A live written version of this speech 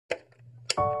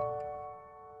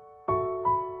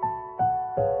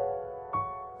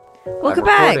Welcome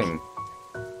back.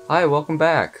 Hi, welcome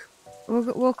back.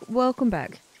 Welcome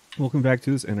back. Welcome back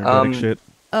to this energetic shit.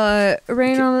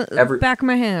 Rain on the back of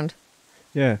my hand.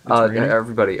 Yeah. It's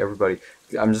everybody.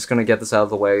 I'm just gonna get this out of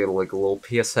the way, like a little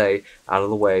PSA out of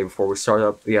the way before we start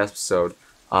up the episode.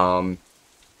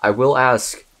 I will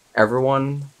ask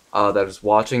everyone that is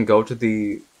watching, go to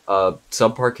the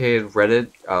SUBPARCADE Reddit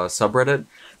subreddit.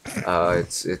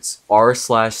 It's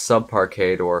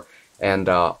r/SUBPARCADE and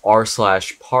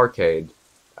r/Parcade.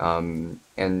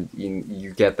 And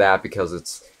you get that because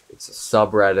it's a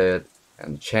subreddit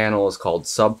and the channel is called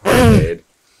SUBPARCADE.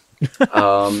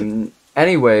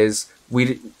 Anyways,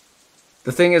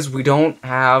 the thing is, we don't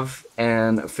have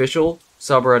an official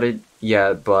subreddit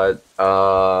yet, but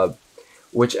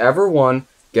whichever one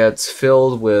gets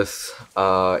filled with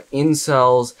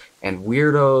incels and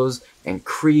weirdos and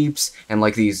creeps and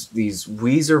like these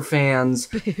Weezer fans,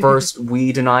 first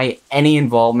we deny any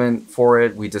involvement for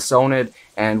it, we disown it,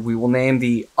 and we will name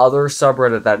the other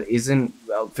subreddit that isn't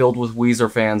filled with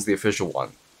Weezer fans the official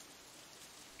one.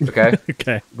 Okay?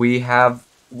 Okay. We've ran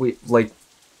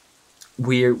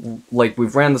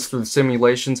this through the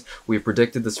simulations, we've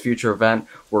predicted this future event,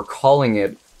 we're calling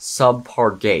it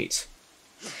SUBPARCADE.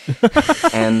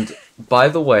 And by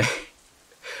the way,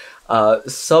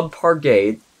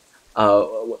 SUBPARCADE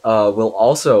will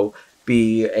also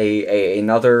be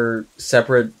another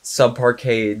separate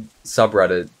SUBPARCADE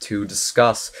subreddit to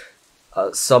discuss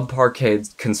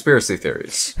SUBPARCADE's conspiracy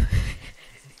theories.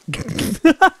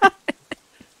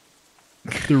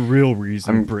 The real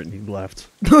reason Brittany left.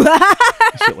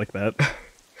 Shit like that.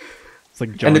 It's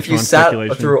like John and if you sat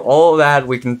through all of that,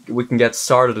 we can get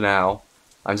started now.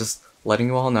 I'm just letting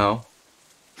you all know.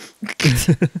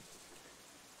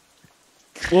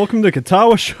 Welcome to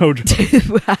Katawa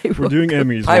Shoujo. We're doing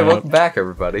Emmys. Hi, welcome back,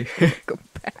 everybody. Welcome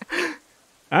back.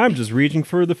 I'm just reaching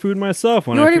for the food myself.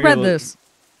 When You already read this.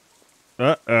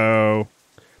 Uh-oh.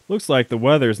 Looks like the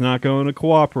weather's not going to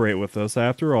cooperate with us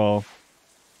after all.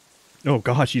 Oh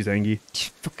god, she's angry.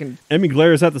 Fucking Emmy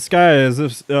glares at the sky as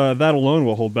if that alone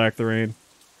will hold back the rain.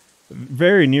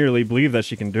 Very nearly believe that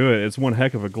she can do it. It's one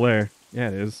heck of a glare. Yeah,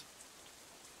 it is.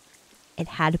 It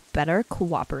had better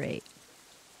cooperate.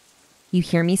 You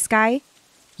hear me, Sky?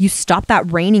 You stop that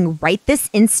raining right this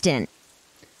instant.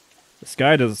 The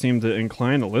sky doesn't seem to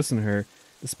incline to listen to her,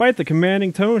 despite the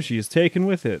commanding tone she has taken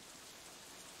with it.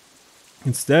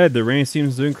 Instead, the rain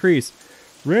seems to increase.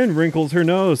 Rin wrinkles her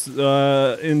nose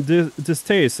in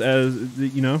distaste as,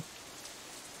 you know.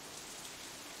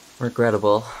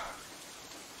 Regrettable.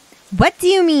 What do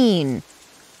you mean?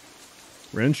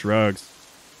 Rin shrugs.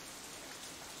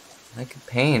 I could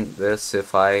paint this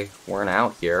if I weren't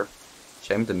out here.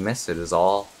 Shame to miss it is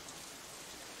all.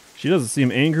 She doesn't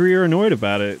seem angry or annoyed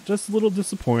about it, just a little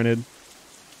disappointed.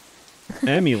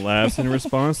 Emmy laughs in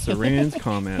response to Rin's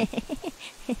comment.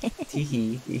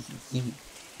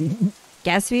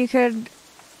 Guess we should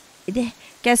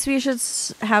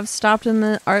have stopped in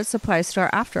the art supply store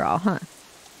after all, huh?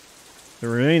 The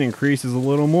rain increases a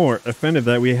little more, offended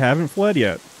that we haven't fled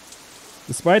yet.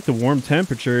 Despite the warm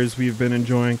temperatures we've been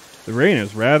enjoying, the rain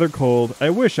is rather cold. I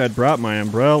wish I'd brought my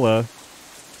umbrella.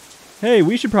 Hey,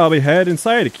 we should probably head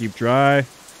inside to keep dry.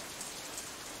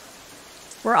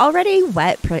 We're already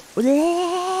wet.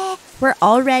 We're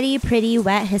already pretty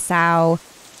wet, Hisao.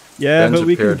 Yeah, Ben but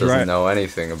we Shapiro can dry. doesn't know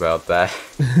anything about that.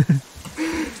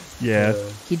 Yeah.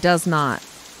 He does not.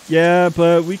 Yeah,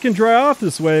 but we can dry off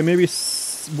this way. Maybe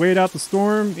wait out the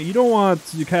storm. You don't want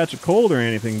to catch a cold or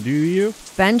anything, do you?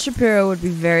 Ben Shapiro would be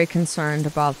very concerned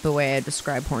about the way I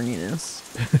describe horniness.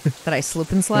 That I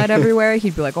slip and slide everywhere.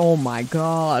 He'd be like, "Oh my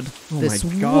god, this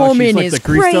woman like is the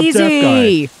greased up deaf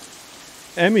crazy." guy.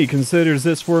 Emmy considers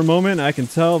this for a moment. I can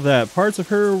tell that parts of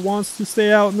her wants to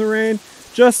stay out in the rain,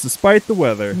 just despite the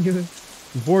weather.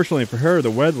 Unfortunately for her, the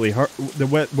Wedley.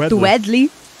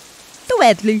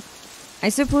 I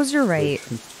suppose you're right.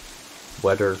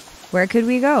 Wetter. Where could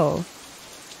we go?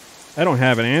 I don't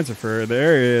have an answer for her. The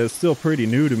area is still pretty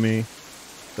new to me.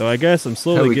 Though I guess I'm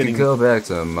slowly we getting... can go back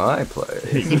to my place.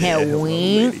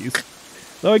 ladies.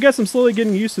 Though I guess I'm slowly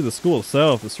getting used to the school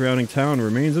itself. The surrounding town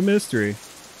remains a mystery.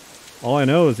 All I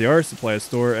know is the art supply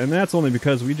store, and that's only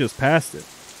because we just passed it.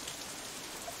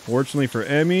 Fortunately,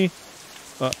 Emmy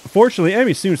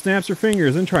soon snaps her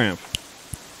fingers in triumph.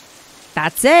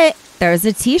 That's it. There's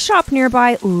a tea shop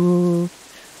nearby. Ooh.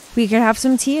 We could have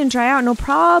some tea and dry out, no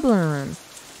problem.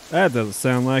 That doesn't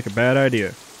sound like a bad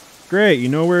idea. Great, you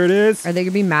know where it is? Are they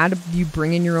gonna be mad if you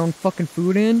bringing your own fucking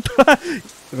food in?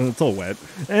 It's all wet.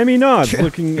 Emmy nods,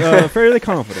 looking fairly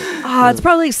confident. It's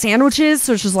probably like sandwiches,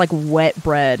 so it's just like wet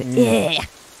bread.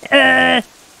 The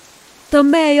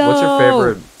mayo! What's your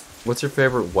favorite What's your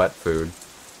favorite wet food?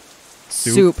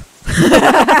 Soup.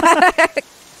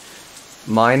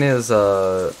 Mine is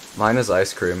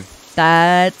ice cream.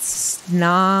 That's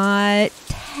not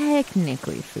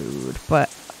technically food, but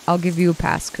I'll give you a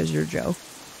pass because you're Joe.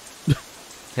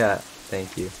 Yeah,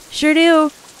 thank you. Sure do.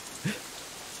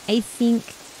 I think.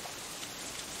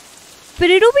 But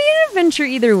it'll be an adventure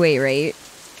either way, right?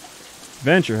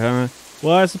 Adventure, huh?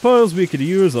 Well, I suppose we could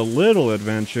use a little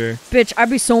adventure. Bitch, I'd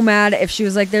be so mad if she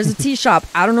was like, there's a tea shop.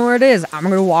 I don't know where it is. I'm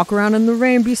going to walk around in the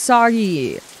rain, be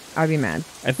soggy. I'd be mad.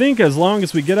 I think as long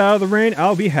as we get out of the rain,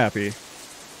 I'll be happy.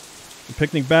 The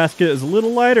picnic basket is a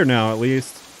little lighter now, at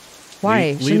least.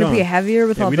 Why? Shouldn't it be heavier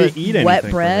with all the wet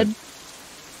bread?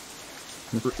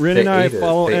 Rin and I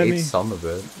follow they Emmy. ate some of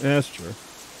it. That's true.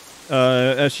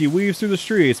 As she weaves through the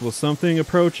streets with something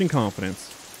approaching confidence.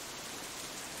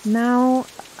 Now,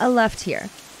 a left here.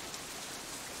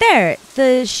 There,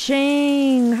 the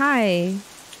Shanghai.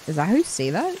 Is that how you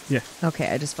say that? Yeah. Okay,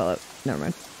 I just fell out. Never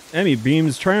mind. Emmy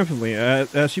beams triumphantly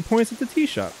as she points at the tea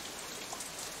shop.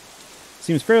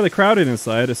 Seems fairly crowded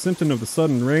inside, a symptom of the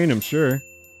sudden rain, I'm sure.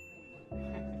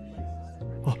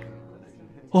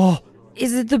 Oh.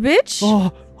 Is it the bitch?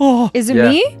 Oh. Is it Yeah.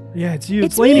 me? Yeah, it's you.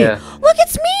 It's Lainey. me. Yeah. Look,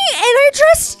 it's me.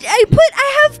 And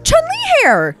I have Chun-Li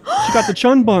hair. She got the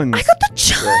chun buns. I got the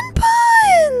Chun buns.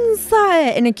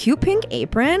 In a cute pink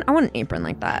apron. I want an apron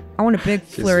like that. I want a big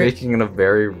She's flurry. speaking in a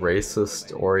very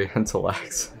racist Oriental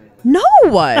accent. No.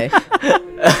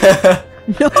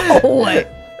 No.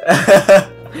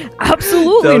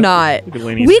 Absolutely Don't- not. Look at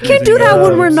Lainey's We can do oozing that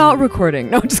when out. we're not recording.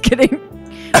 No, just kidding.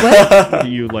 What? Look at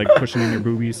you, like, pushing in your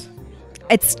boobies.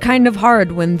 It's kind of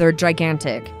hard when they're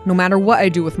gigantic. No matter what I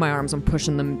do with my arms, I'm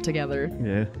pushing them together.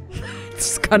 Yeah.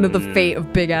 It's kind of the fate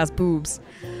of big ass boobs.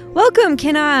 Welcome,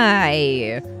 can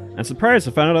I? I'm surprised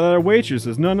to find out that our waitress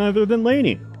is none other than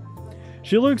Lainey.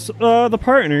 She looks the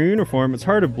part in her uniform. It's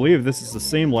hard to believe this is the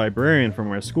same librarian from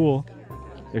our school.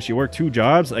 If she worked 2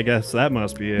 jobs, I guess that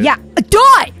must be it. Yeah,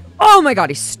 die! Oh my god,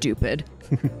 he's stupid.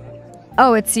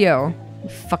 Oh, it's you. You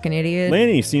fucking idiot.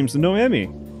 Lainey seems to know Emmy.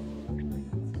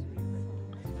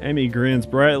 Emmy grins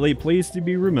brightly, pleased to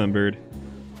be remembered.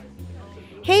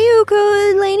 Hey,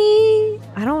 Yuko, Lainey.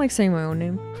 I don't like saying my own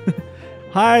name.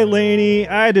 Hi, Lainey.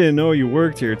 I didn't know you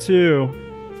worked here, too.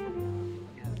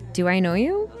 Do I know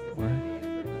you? What?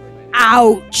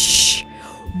 Ouch!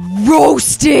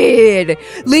 Roasted!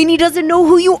 Lainey doesn't know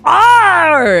who you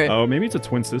are! Oh, maybe it's a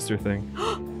twin sister thing.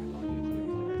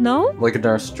 No? Like a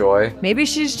Nurse Joy. Maybe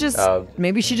she's just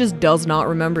maybe she just does not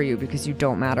remember you because you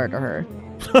don't matter to her.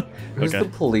 Who's Okay. the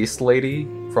police lady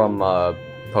from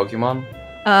Pokemon?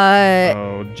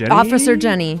 Oh, Jenny? Officer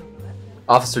Jenny.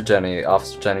 Officer Jenny,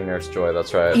 Nurse Joy,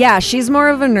 that's right. Yeah, she's more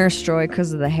of a Nurse Joy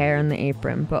because of the hair and the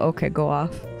apron, but okay, go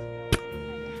off.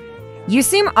 You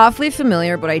seem awfully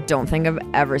familiar, but I don't think I've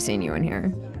ever seen you in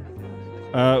here.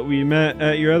 We met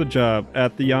at your other job,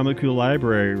 at the Yamaku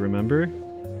Library, remember?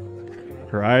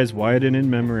 Her eyes widen in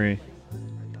memory.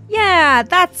 Yeah,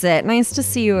 that's it. Nice to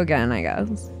see you again, I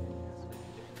guess.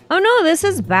 Oh no, this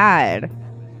is bad.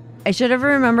 I should have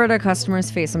remembered a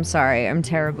customer's face. I'm sorry. I'm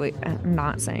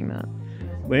not saying that.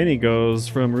 Lainey goes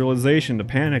from realization to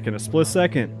panic in a split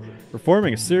second,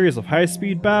 performing a series of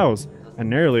high-speed bows, and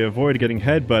narrowly avoid getting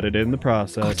headbutted in the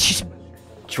process. Just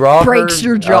Draw breaks her,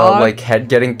 your jaw. like head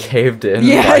getting caved in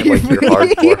Yeah, by like your hard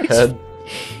forehead.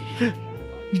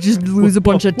 You just lose a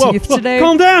bunch of teeth today.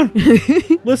 Calm down!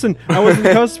 Listen, I wasn't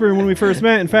a customer when we first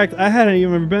met. In fact, I hadn't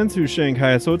even been to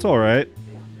Shanghai, so it's alright.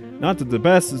 Not that the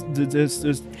best is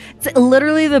It's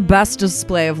literally the best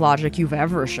display of logic you've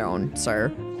ever shown, sir.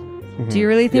 Do you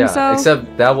really think Yeah, so?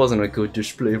 except that wasn't a good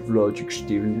display of logic,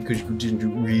 Steven, because you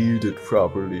didn't read it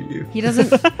properly. He doesn't.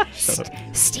 Shut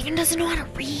up. Steven doesn't know how to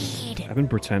read. I've been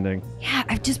pretending. Yeah,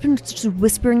 I've just been just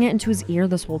whispering it into his ear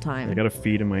this whole I time. got a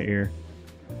feed in my ear.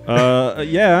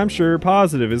 Yeah, I'm sure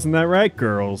positive. Isn't that right,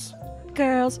 girls?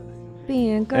 Girls,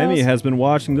 being girls. Emmy has been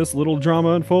watching this little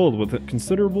drama unfold with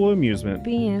considerable amusement.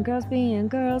 Being girls, being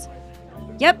girls.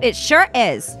 Yep, it sure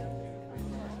is.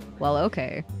 Well,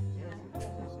 okay.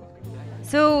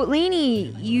 So,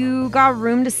 Lainey, you got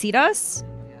room to seat us?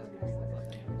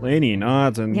 Lainey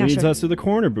nods and Yeah, leads sure. us to the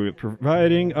corner booth,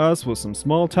 providing us with some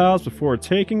small towels before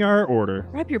taking our order.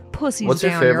 Wrap your pussies What's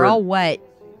your down. You're favorite- all wet.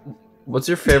 What's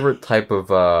your favorite type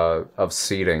of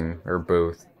seating or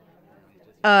booth?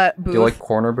 Booth. Do you like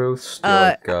corner booths? Do you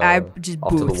like I just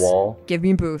off to booths. the wall? Give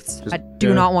me booths. Just- I do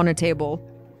yeah. not want a table.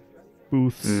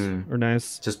 Booths are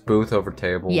nice. Just booth over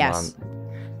table. Yes.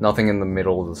 Nothing in the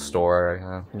middle of the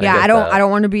store. Yeah, get I don't. that. I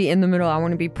don't want to be in the middle. I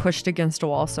want to be pushed against a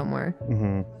wall somewhere.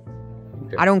 Mm-hmm.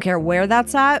 I don't care where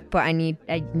that's at, but I need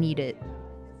it.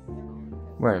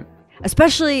 Right.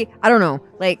 Especially, I don't know,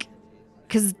 like,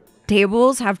 because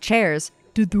tables have chairs.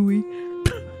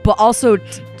 But also,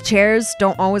 chairs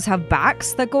don't always have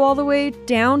backs that go all the way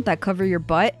down that cover your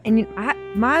butt. And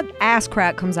my ass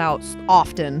crack comes out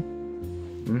often.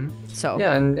 Mm-hmm. So.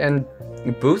 Yeah, and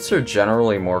booths are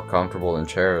generally more comfortable than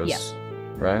chairs. Yes.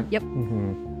 Right? Yep.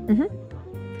 Mm-hmm.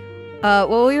 What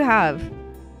will you have?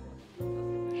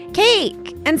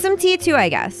 Cake! And some tea too, I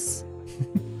guess.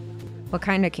 What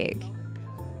kind of cake?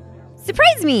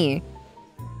 Surprise me!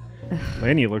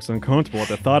 Laney looks uncomfortable at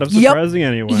the thought of surprising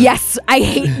anyone. Yes, I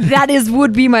hate that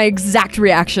would be my exact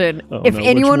reaction. Oh, if no,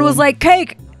 anyone which was one? like,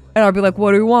 cake! And I'd be like,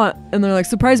 what do you want? And they're like,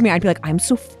 surprise me. I'd be like, I'm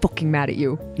so fucking mad at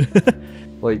you.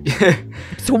 Like,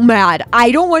 So mad.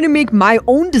 I don't want to make my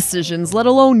own decisions, let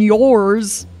alone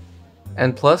yours.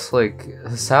 and plus, like,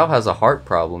 Sal has a heart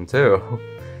problem too.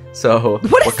 So,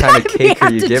 What what does kind of that cake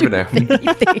have are you to do giving with him?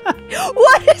 anything?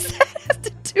 What does that have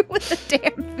to do with the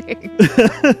damn thing?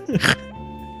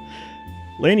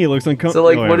 Laney looks uncomfortable.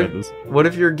 So, like, Oh, what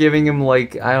if you're giving him,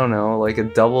 like, I don't know, like a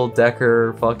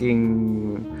double-decker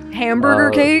fucking... Hamburger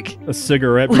cake? a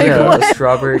cigarette. Like yeah, what? a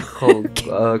strawberry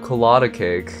colada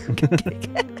cake.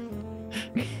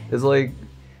 It's like...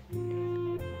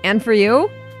 And for you?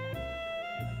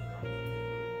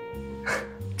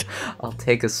 I'll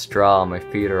take a straw, my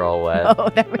feet are all wet. Oh,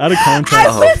 that was, Out of context. I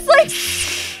was like,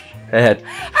 Ed.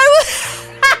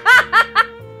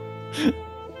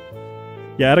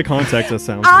 Yeah, out of context, that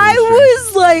sounds. I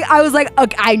really was like,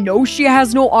 okay, I know she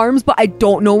has no arms, but I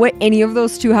don't know what any of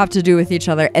those two have to do with each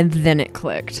other. And then it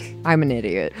clicked. I'm an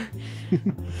idiot.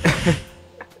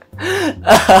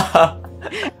 I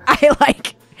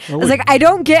was like, I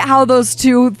don't get how those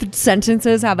two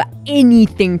sentences have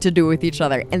anything to do with each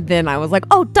other. And then I was like,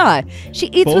 oh, duh. She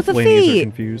eats Both with the Laneys are feet.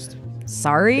 confused.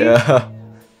 Sorry. Yeah.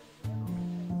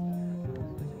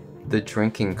 The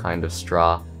drinking kind of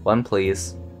straw. One,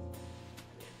 please.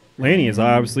 Laney is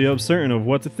obviously uncertain of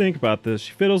what to think about this.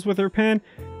 She fiddles with her pen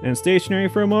and stationary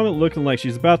for a moment, looking like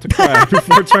she's about to cry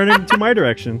before turning to my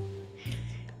direction.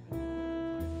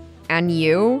 And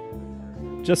you?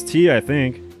 Just tea, I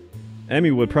think.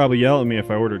 Emmy would probably yell at me if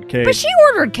I ordered cake. But she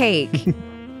ordered cake.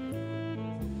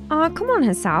 Aw, come on,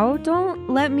 Hisao.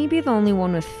 Don't let me be the only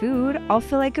one with food. I'll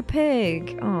feel like a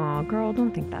pig. Aw, girl,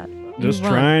 don't think that. You Just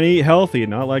run. try and eat healthy,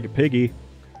 not like a piggy.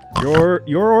 Your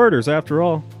orders, after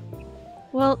all.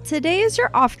 Well, today is your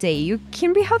off day. You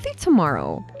can be healthy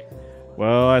tomorrow.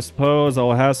 Well, I suppose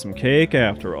I'll have some cake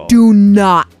after all. Do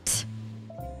not.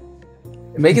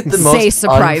 Make it the Say most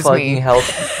surprise unfucking me.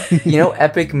 health. You know,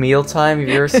 Epic Mealtime. Have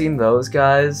you ever seen those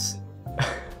guys?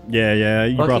 Yeah,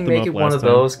 you brought Fucking them make up it last one of time.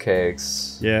 those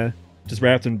cakes. Yeah, just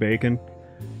wrapped in bacon.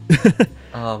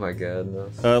 Oh my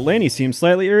goodness. Laney seems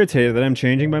slightly irritated that I'm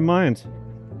changing my mind.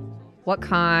 What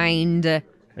kind?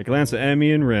 I glance at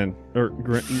Emmy and Rin.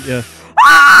 Yeah.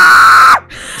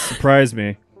 Surprise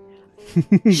me.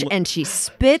 And she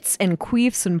spits and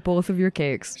queefs in both of your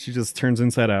cakes. She just turns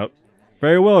inside out.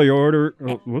 Very well, your order...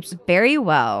 Oh, whoops. Very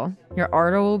well. Your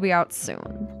order will be out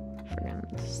soon.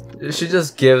 She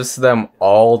just gives them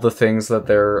all the things that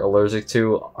they're allergic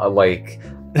to,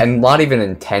 and not even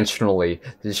intentionally.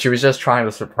 She was just trying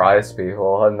to surprise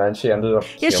people, and then she ended up.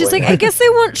 Yeah, she's killing like, I them. guess they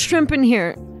want shrimp in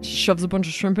here. She shoves a bunch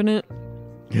of shrimp in it.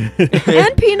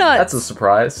 And peanuts. That's a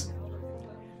surprise.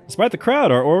 Despite the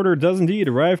crowd, our order does indeed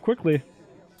arrive quickly.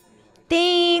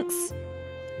 Thanks.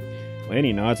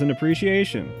 Laney nods in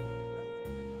appreciation.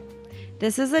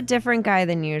 This is a different guy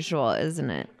than usual, isn't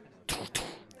it?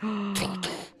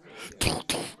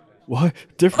 What?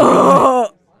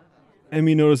 Different?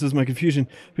 Emmy notices my confusion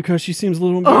because she seems a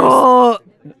little embarrassed.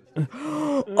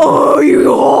 Oh, you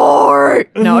whore!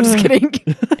 No, I'm just kidding.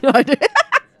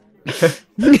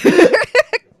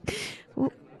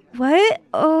 What?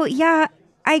 Oh, yeah.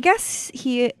 I guess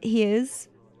he is.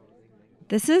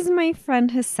 This is my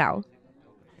friend Hisao.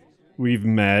 We've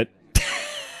met.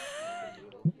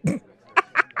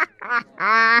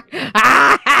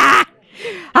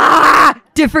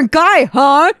 Different guy,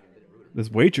 huh? This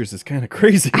waitress is kind of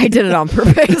crazy. I did it on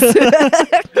purpose.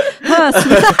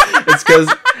 It's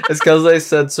because they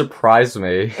said surprise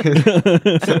me.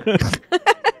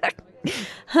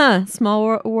 Huh,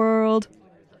 small world.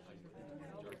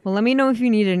 Well, let me know if you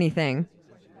need anything.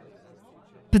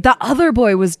 But the other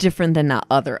boy was different than that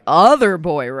other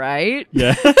boy, right?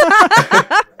 Yeah.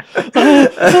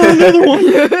 Another one.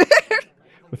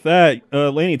 With that,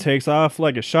 Laney takes off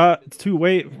like a shot to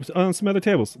wait on some other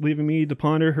tables, leaving me to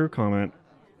ponder her comment.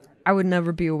 I would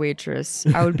never be a waitress.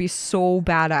 I would be so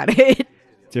bad at it.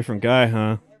 Different guy,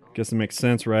 huh? Guess it makes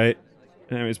sense, right?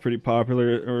 He's pretty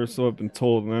popular, or so I've been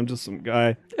told, and I'm just some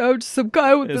guy. I'm just some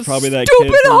guy with It's a probably that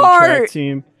stupid kid from the track heart.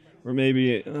 team Or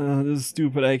maybe, this is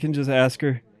stupid, I can just ask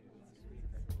her.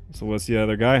 So what's the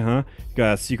other guy, huh?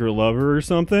 Got a secret lover or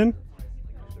something?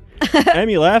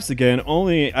 Emmy laughs again,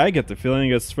 only I get the feeling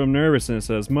it's from nervousness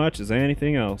as much as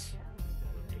anything else.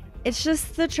 It's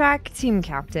just the track team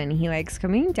captain. He likes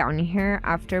coming down here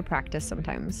after practice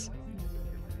sometimes.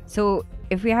 So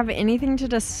if we have anything to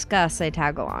discuss, I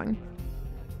tag along.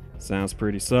 Sounds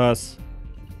pretty sus.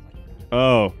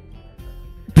 Oh.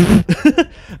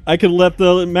 I could let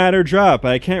the matter drop.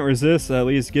 I can't resist at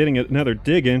least getting another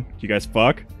dig in. You guys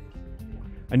fuck?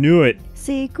 I knew it.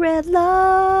 Secret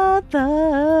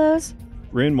lovers.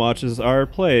 Rin watches our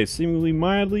play, seemingly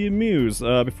mildly amused,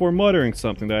 before muttering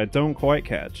something that I don't quite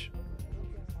catch.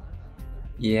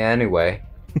 Yeah, anyway.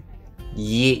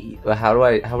 How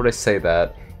would I say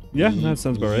that? Yeah, that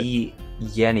sounds about right.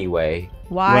 Anyway.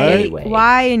 Why? Anyway.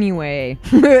 Why anyway?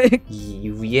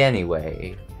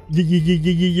 Anyway.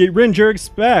 Rin jerks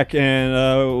back,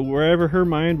 and wherever her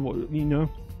mind,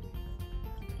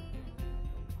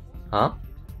 Huh?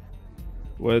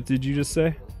 What did you just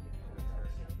say?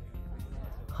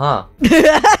 Huh?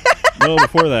 No,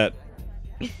 before that.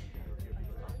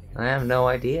 I have no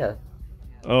idea.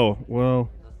 Oh, well,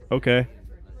 okay.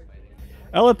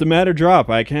 I'll let the matter drop.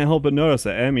 I can't help but notice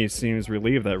that Emmy seems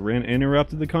relieved that Rin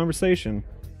interrupted the conversation.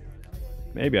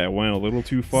 Maybe I went a little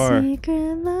too far.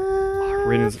 Secret lovers.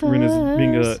 Rin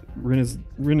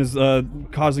is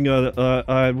causing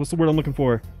a what's the word I'm looking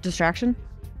for? Distraction?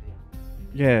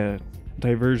 Yeah,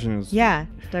 diversion is. Yeah,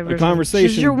 diversion. A conversation.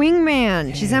 She's your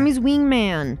wingman. She's Emmy's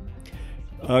wingman.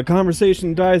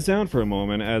 Conversation dies down for a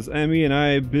moment as Emmy and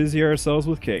I busy ourselves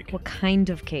with cake. What kind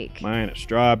of cake? Mine a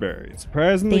strawberry.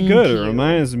 Surprisingly Thank good. you. It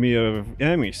reminds me of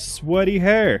Emmy's sweaty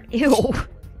hair. Ew.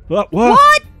 What?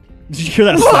 Did you hear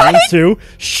that sound too?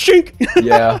 Shink!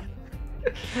 Yeah.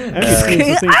 Emmy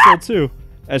seems to think so too,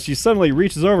 as she suddenly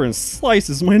reaches over and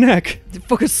slices my neck. It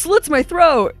fucking slits my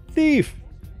throat. Thief!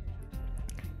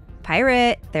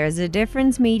 Pirate, there's a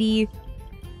difference, matey.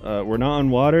 We're not on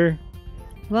water.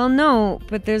 Well, no,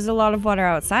 but there's a lot of water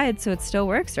outside, so it still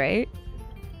works, right?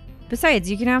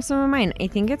 Besides, you can have some of mine. I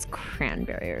think it's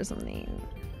cranberry or something.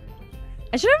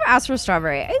 I should have asked for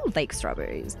strawberry. I like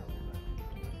strawberries.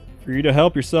 Free to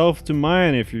help yourself to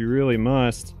mine if you really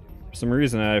must. For some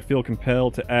reason, I feel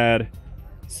compelled to add,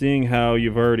 seeing how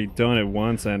you've already done it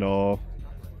once and all.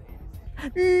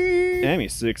 Emmy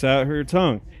sticks out her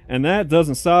tongue, and that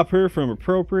doesn't stop her from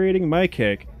appropriating my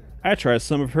cake. I try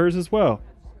some of hers as well.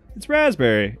 It's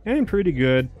raspberry, and pretty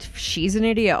good. She's an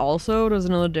idiot also.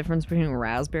 Doesn't know the difference between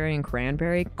raspberry and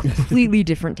cranberry. Completely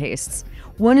different tastes.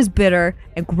 One is bitter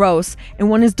and gross, and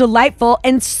one is delightful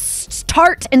and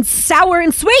tart and sour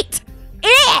and sweet.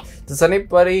 Does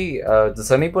anybody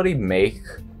make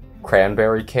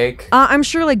cranberry cake? I'm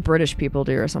sure like British people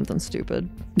do or something stupid.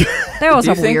 They always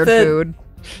Do you have think weird that- food.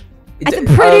 I'm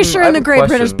pretty sure I in have the a Great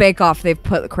British question. Bake Off they've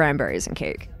put cranberries in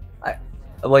cake.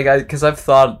 Because I've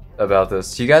thought about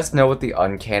this. Do you guys know what the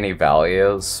uncanny valley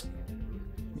is?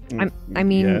 I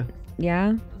mean,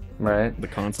 yeah. Right. The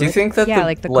concept? Do you think that Yeah,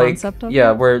 like the concept of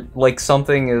it? where like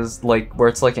something is like where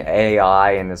it's like an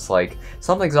AI and it's like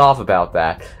something's off about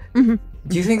that? Mhm.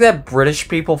 Do you think that British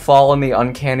people fall in the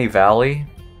uncanny valley?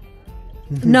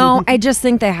 No, I just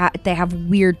think they have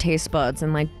weird taste buds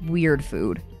and like weird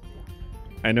food.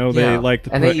 I know they Yeah. like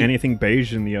to And put they- anything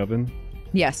beige in the oven.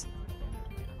 Yes.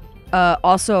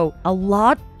 Also, a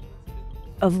lot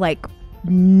of like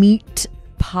meat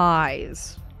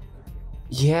pies.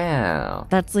 Yeah.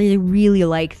 That's they really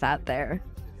like that there,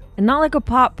 and not like a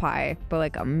pot pie, but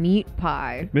like a meat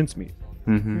pie. Mincemeat.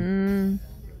 Mm-hmm.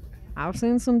 I've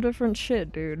seen some different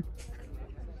shit, dude.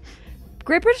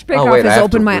 Great British Bake Oh, Off wait, I has have to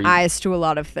opened my read. eyes to a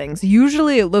lot of things.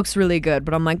 Usually it looks really good,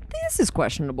 but I'm like, this is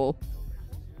questionable.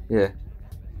 Yeah.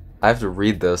 I have to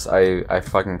read this. I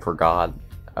fucking forgot.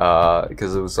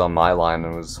 Because it was on my line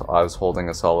and I was holding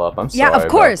us all up. I'm sorry Yeah, of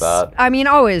course. about that. I mean,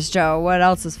 always, Joe. What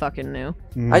else is fucking new?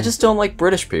 I just don't like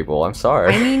British people. I'm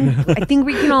sorry. I mean, I think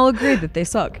we can all agree that they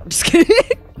suck. I'm just kidding.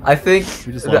 I think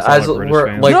We just lost all our British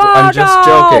fans. like No, I'm just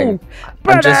no! joking.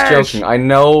 I'm just British! joking. I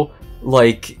know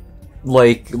like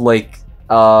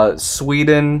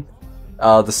Sweden,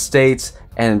 the States,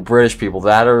 and British people.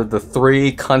 That are the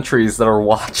three countries that are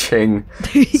watching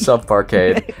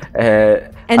SUBPARCADE.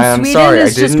 And I'm Sweden sorry,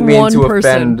 is I just didn't mean one to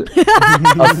person.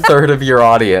 offend a third of your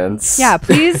audience. Yeah,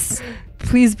 please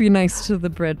be nice to the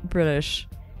British.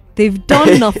 They've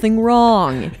done nothing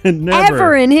wrong. Never.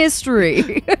 Ever in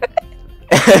history.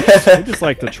 They just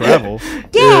like to travel.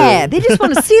 Yeah, they just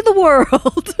want to see the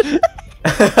world.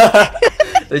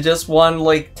 They just want to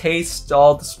like taste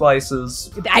all the spices.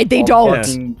 They all don't.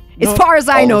 fucking- As far as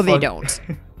I all know, the they fuck- don't.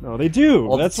 No, they do.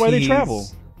 all the That's why they teas. travel.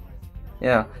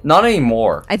 Yeah, not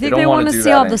anymore. I think don't they wanna want to do see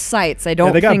that all the sights. I don't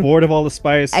Yeah, they got think bored of all the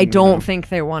spice. I and, don't think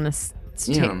they want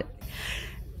to Yeah. take it.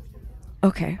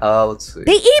 Okay. Let's see.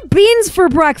 They eat beans for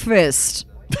breakfast.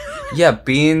 Yeah,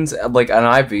 beans, like, and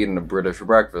I've eaten a British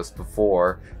breakfast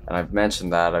before, and I've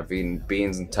mentioned that. I've eaten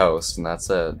beans and toast, and that's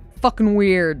it. Fucking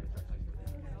weird.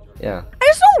 Yeah. I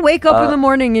just don't wake up in the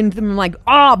morning and I'm like,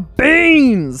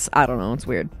 beans. I don't know. It's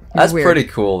weird. It's That's weird. pretty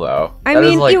cool, though. I That is,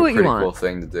 mean, like, do a what you pretty want. cool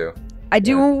thing to do. I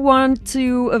do Yeah. want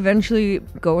to eventually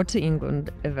go to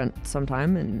England event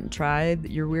sometime and try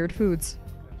your weird foods.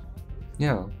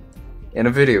 Yeah. In a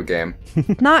video game.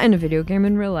 Not in a video game,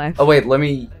 in real life. Oh wait, let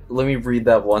me read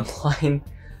that one line.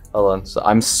 Hold on. So,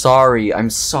 I'm sorry.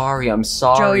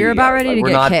 Joe, you're about ready to we're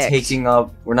get not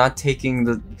kicked. we're not taking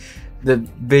the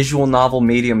visual novel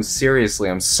medium seriously.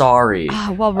 I'm sorry.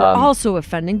 Well, we're also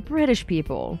offending British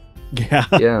people. Yeah.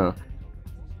 Yeah.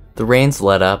 The rain's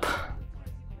let up.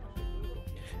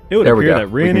 It would There we appear go.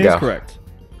 that We Ryan can is go. correct.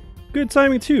 Good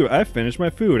timing too. I finished my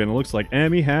food and it looks like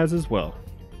Amy has as well.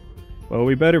 Well,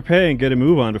 we better pay and get a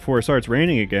move on before it starts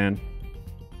raining again.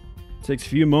 Takes a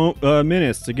few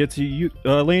minutes to get to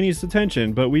Lainey's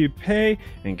attention, but we pay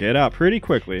and get out pretty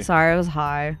quickly. Sorry, I was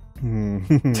high.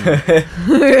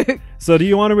 So do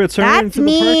you want to return That's to the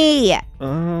me. park?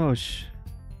 Oh,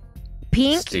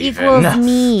 Pink Steven, equals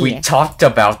me. We talked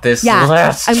about this Yeah,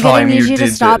 last I'm time gonna need you did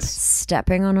to stop this.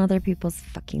 Stepping on other people's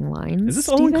fucking lines. is this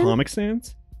all in Steven? Comic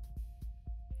Sans?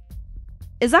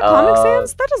 Is that Comic Uh,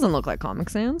 Sans? That doesn't look like Comic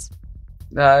Sans.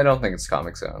 No, I don't think it's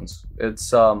Comic Sans. It's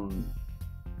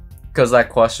because that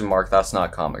question mark, that's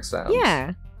not Comic Sans.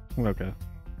 Yeah. Okay.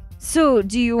 So,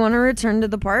 do you want to return to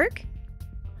the park?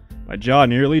 My jaw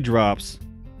nearly drops.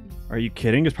 Are you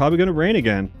kidding? It's probably going to rain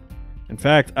again. In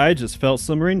fact, I just felt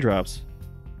some raindrops.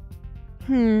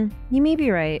 You may be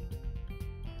right.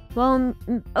 Well,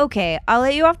 okay, I'll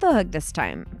let you off the hook this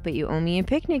time, but you owe me a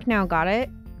picnic now, got it?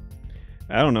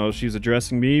 I don't know if she's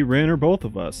addressing me, Rin, or both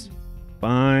of us.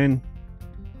 Fine.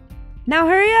 Now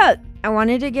hurry up! I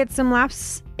wanted to get some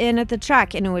laps in at the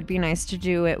track, and it would be nice to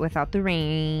do it without the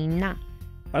rain.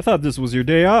 I thought this was your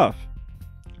day off.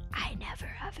 I never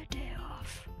have a day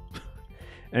off.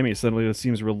 Emmy suddenly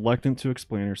seems reluctant to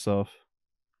explain herself.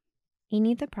 I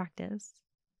need the practice.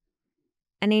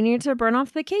 And I need to burn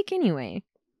off the cake anyway.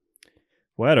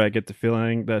 Why do I get the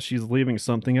feeling that she's leaving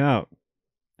something out?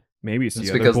 Maybe it's It's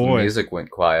the other because the boy. music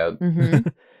went quiet. Mm-hmm.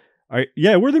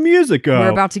 Yeah, where'd the music go?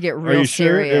 We're about to get real Are you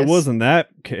serious. sure it wasn't that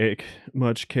cake?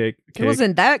 Much cake. It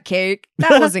wasn't that cake.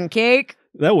 That wasn't cake.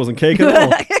 That wasn't cake at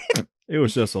all. It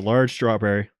was just a large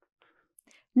strawberry.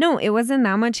 No, it wasn't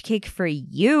that much cake for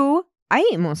you. I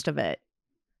ate most of it.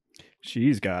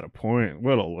 She's got a point.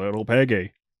 What a little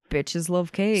Peggy. Bitches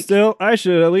love cake. Still, I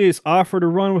should at least offer to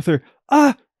run with her.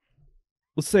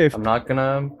 Let's save. I'm not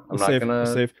gonna Let's say save.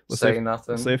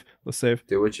 nothing. Let's save.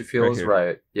 Do what you feel Right is here.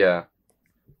 right. Yeah.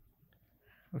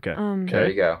 Okay. There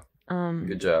you go. Um,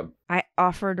 Good job. I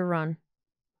offered to run.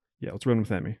 Yeah, let's run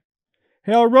with Emmy.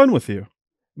 Hey, I'll run with you.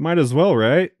 Might as well,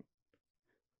 right?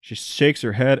 She shakes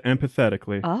her head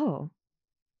empathetically. Oh.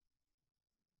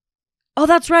 Oh,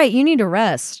 that's right. You need to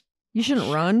rest. You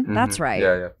shouldn't run. That's Mhm. right.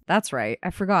 Yeah. That's right. I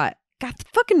forgot. God, the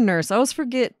fucking nurse. I always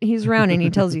forget he's around and he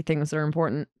tells you things that are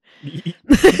important.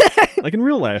 Like in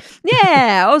real life.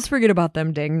 Yeah, I always forget about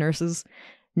them dang nurses.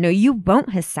 No, you won't,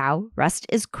 Hisao. Rest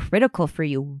is critical for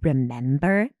you.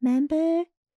 Remember?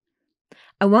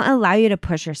 I won't allow you to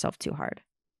push yourself too hard.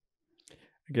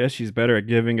 I guess she's better at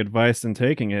giving advice than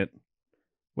taking it.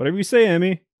 Whatever you say,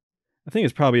 Emmy. I think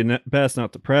it's probably best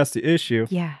not to press the issue.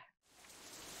 Yeah.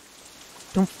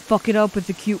 Don't fuck it up with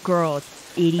the cute girl,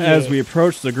 idiot. As we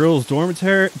approach the girls'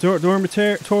 dormitory,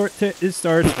 it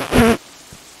starts.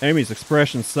 Amy's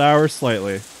expression sours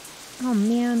slightly. Oh,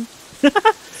 man.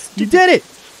 You did it!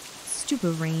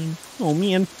 Stupid rain. Oh,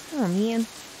 man. Oh, man.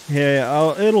 Hey,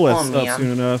 it'll let up man.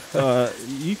 soon enough.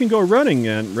 You can go running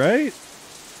again, right?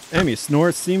 Emmy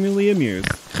snorts, seemingly amused.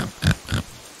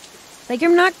 Like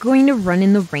I'm not going to run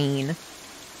in the rain.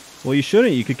 Well, you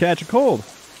shouldn't. You could catch a cold.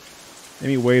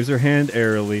 Emmy waves her hand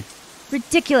airily.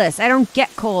 Ridiculous. I don't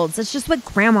get colds. That's just what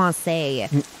grandmas say.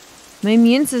 My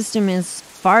immune system is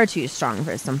far too strong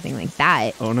for something like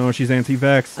that. Oh no, she's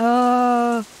anti-vax.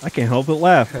 I can't help but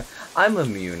laugh. I'm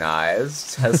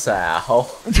immunized, Sal.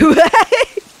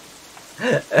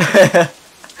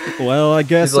 Well, I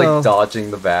guess He's like dodging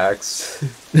the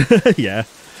vax. yeah.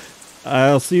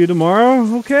 I'll see you tomorrow,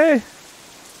 okay?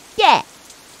 Yeah.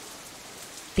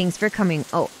 Thanks for coming.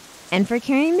 Oh, and for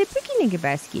carrying the picnic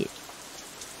basket.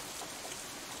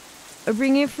 I'll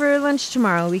bring it for lunch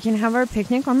tomorrow. We can have our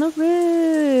picnic on the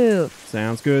roof.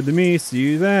 Sounds good to me. See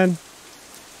you then.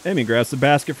 Emmy grabs the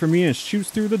basket for me and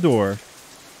shoots through the door.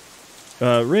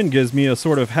 Rin gives me a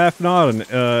sort of half nod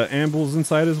and ambles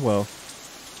inside as well.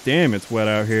 Damn, it's wet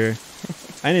out here.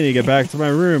 I need to get back to my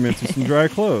room into some dry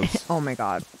clothes. Oh my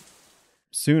god.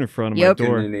 Soon in front of Yep. my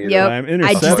door, Yep. I'm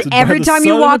intercepted every by the time you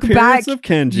sudden walk appearance back- of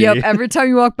Kenji. Yep, every time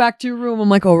you walk back to your room, I'm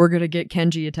like, oh, we're gonna get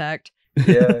Kenji attacked.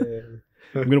 Yeah.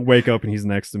 I'm gonna wake up and he's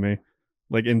next to me,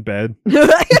 like in bed.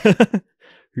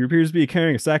 He appears to be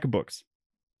carrying a sack of books.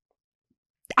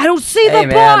 I don't see Hey,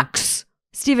 the man. books!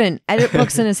 Steven, edit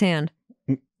books in his hand.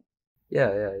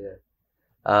 Yeah.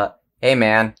 Hey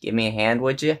man, give me a hand,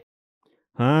 would you?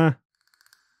 Huh?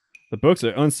 The books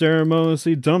are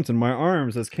unceremoniously dumped in my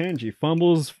arms as Kenji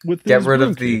fumbles with Get his rid room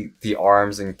of key. the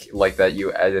arms and like that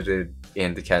you edited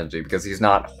into Kenji because he's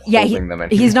not holding Yeah, them anymore.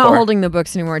 he's not holding the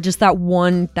books anymore. Just that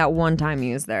one time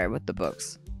he was there with the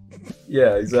books.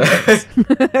 Yeah, exactly.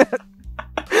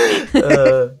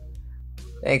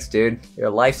 Thanks, dude. You're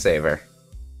a lifesaver.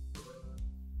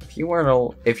 If you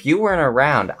weren't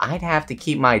around, I'd have to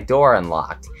keep my door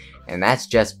unlocked, and that's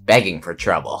just begging for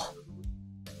trouble.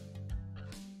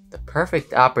 The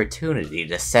perfect opportunity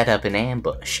to set up an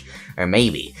ambush, or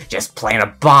maybe just plant a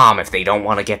bomb if they don't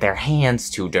want to get their hands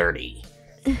too dirty.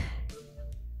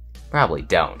 Probably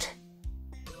don't.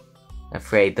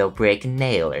 Afraid they'll break a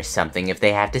nail or something if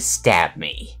they have to stab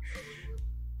me.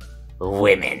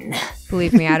 Women.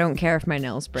 Believe me, I don't care if my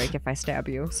nails break if I stab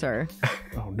you, sir.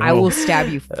 Oh no! I will stab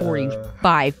you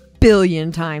 45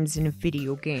 billion times in a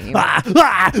video game.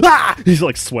 He's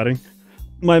like sweating.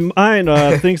 My mind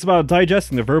thinks about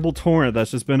digesting the verbal torrent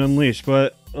that's just been unleashed,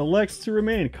 but elects to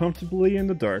remain comfortably in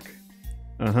the dark.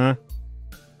 Uh-huh.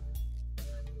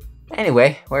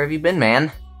 Anyway, where have you been,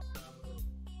 man?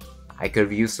 I could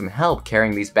have used some help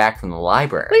carrying these back from the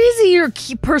library. What is he, your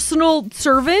personal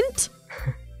servant?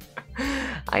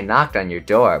 I knocked on your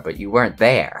door, but you weren't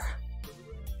there.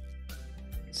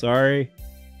 Sorry.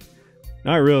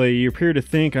 Not really. You appear to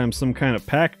think I'm some kind of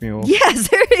pack mule. Yeah,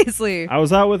 seriously. I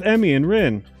was out with Emmy and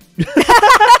Rin.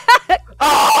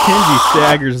 Kenji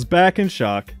staggers back in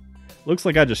shock. Looks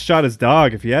like I just shot his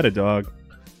dog if he had a dog.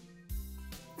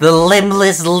 The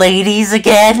limbless ladies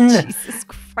again? Jesus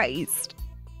Christ.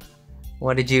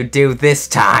 What did you do this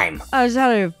time? I just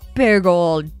had a big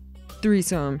old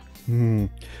threesome.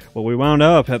 Well, we wound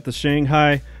up at the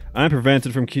Shanghai. I'm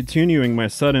prevented from continuing my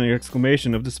sudden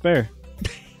exclamation of despair.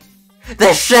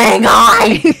 The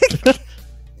Shanghai!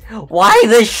 Why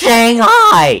the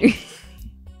Shanghai?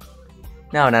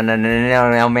 No,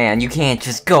 man. You can't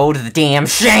just go to the damn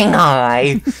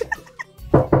Shanghai.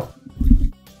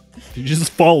 Did you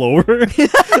just fall over?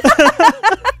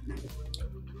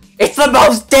 It's the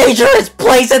most dangerous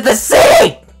place in the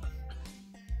city!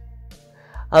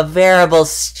 A veritable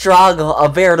stronghold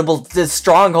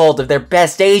of their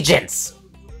best agents.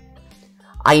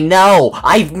 I know!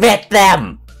 I've met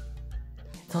them!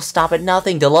 They'll stop at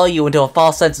nothing to lull you into a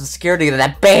false sense of security, and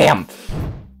then BAM!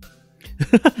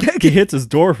 He hits his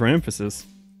door for emphasis.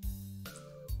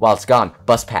 Well, it's gone.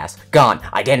 Bus pass. Gone.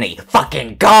 Identity.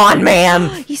 Fucking gone,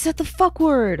 man! He said the fuck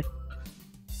word.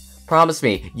 Promise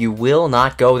me, you will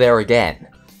not go there again.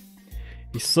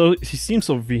 He seems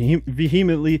so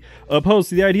vehemently opposed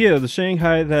to the idea of the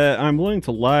Shanghai that I'm willing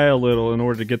to lie a little in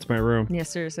order to get to my room. Yeah,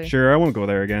 seriously. Sure, I won't go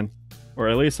there again. Or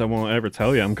at least I won't ever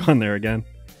tell you I'm gone there again.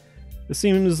 This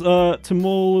seems to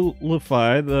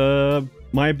mollify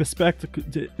my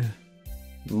bespectacled...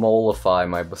 Mollify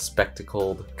my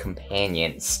bespectacled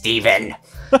companion, Steven.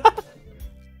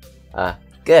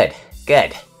 Good.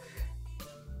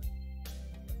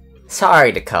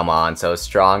 Sorry to come on so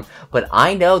strong, but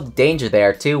I know the danger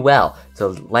there too well to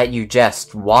let you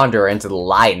just wander into the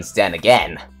lion's den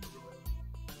again.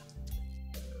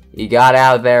 You got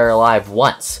out there alive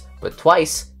once, but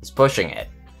twice is pushing it.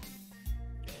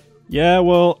 Yeah,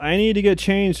 well, I need to get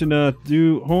changed and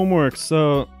do homework,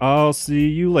 so I'll see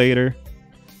you later.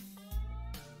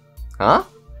 Huh?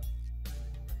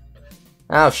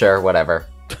 Oh, sure, whatever.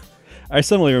 I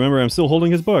suddenly remember I'm still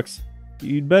holding his books.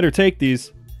 You'd better take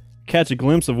these. Catch a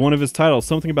glimpse of one of his titles,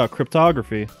 something about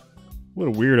cryptography. What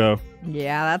a weirdo.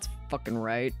 Yeah, that's fucking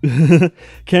right.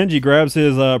 Kenji grabs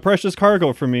his precious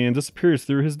cargo from me and disappears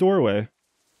through his doorway.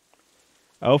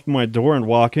 I open my door and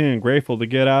walk in, grateful to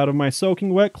get out of my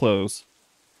soaking wet clothes.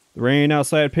 The rain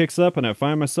outside picks up and I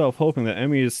find myself hoping that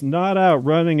Emmy is not out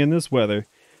running in this weather.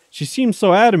 She seems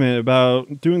so adamant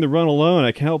about doing the run alone,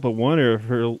 I can't help but wonder if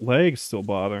her leg's still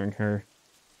bothering her.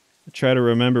 I try to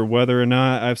remember whether or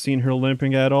not I've seen her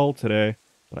limping at all today,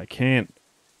 but I can't.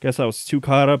 Guess I was too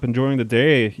caught up enjoying the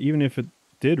day, even if it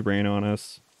did rain on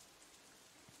us.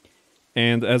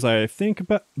 And as I think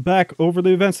back over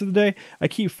the events of the day, I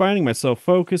keep finding myself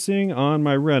focusing on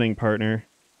my running partner.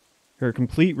 Her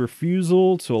complete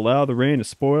refusal to allow the rain to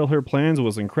spoil her plans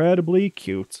was incredibly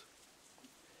cute.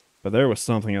 But there was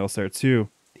something else there too.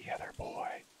 The other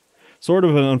boy. Sort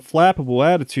of an unflappable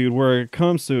attitude where it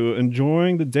comes to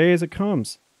enjoying the day as it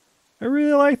comes. I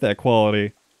really like that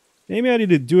quality. Maybe I need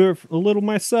to do it a little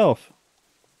myself.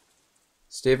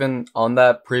 Steven, on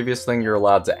that previous thing, you're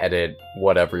allowed to edit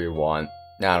whatever you want.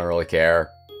 I don't really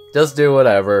care. Just do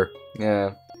whatever.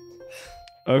 Yeah.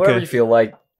 Whatever you Okay. feel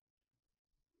like.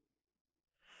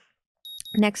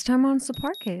 Next time on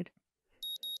SUBPARCADE.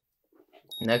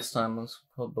 Next time, let's...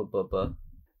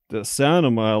 The sound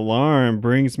of my alarm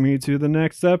brings me to the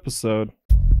next episode.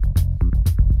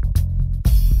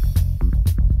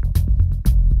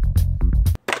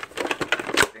 I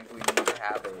think we need to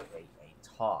have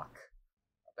a talk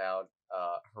about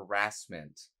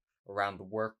harassment around the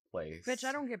workplace. Bitch,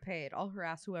 I don't get paid. I'll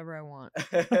harass whoever I want.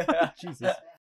 Jesus.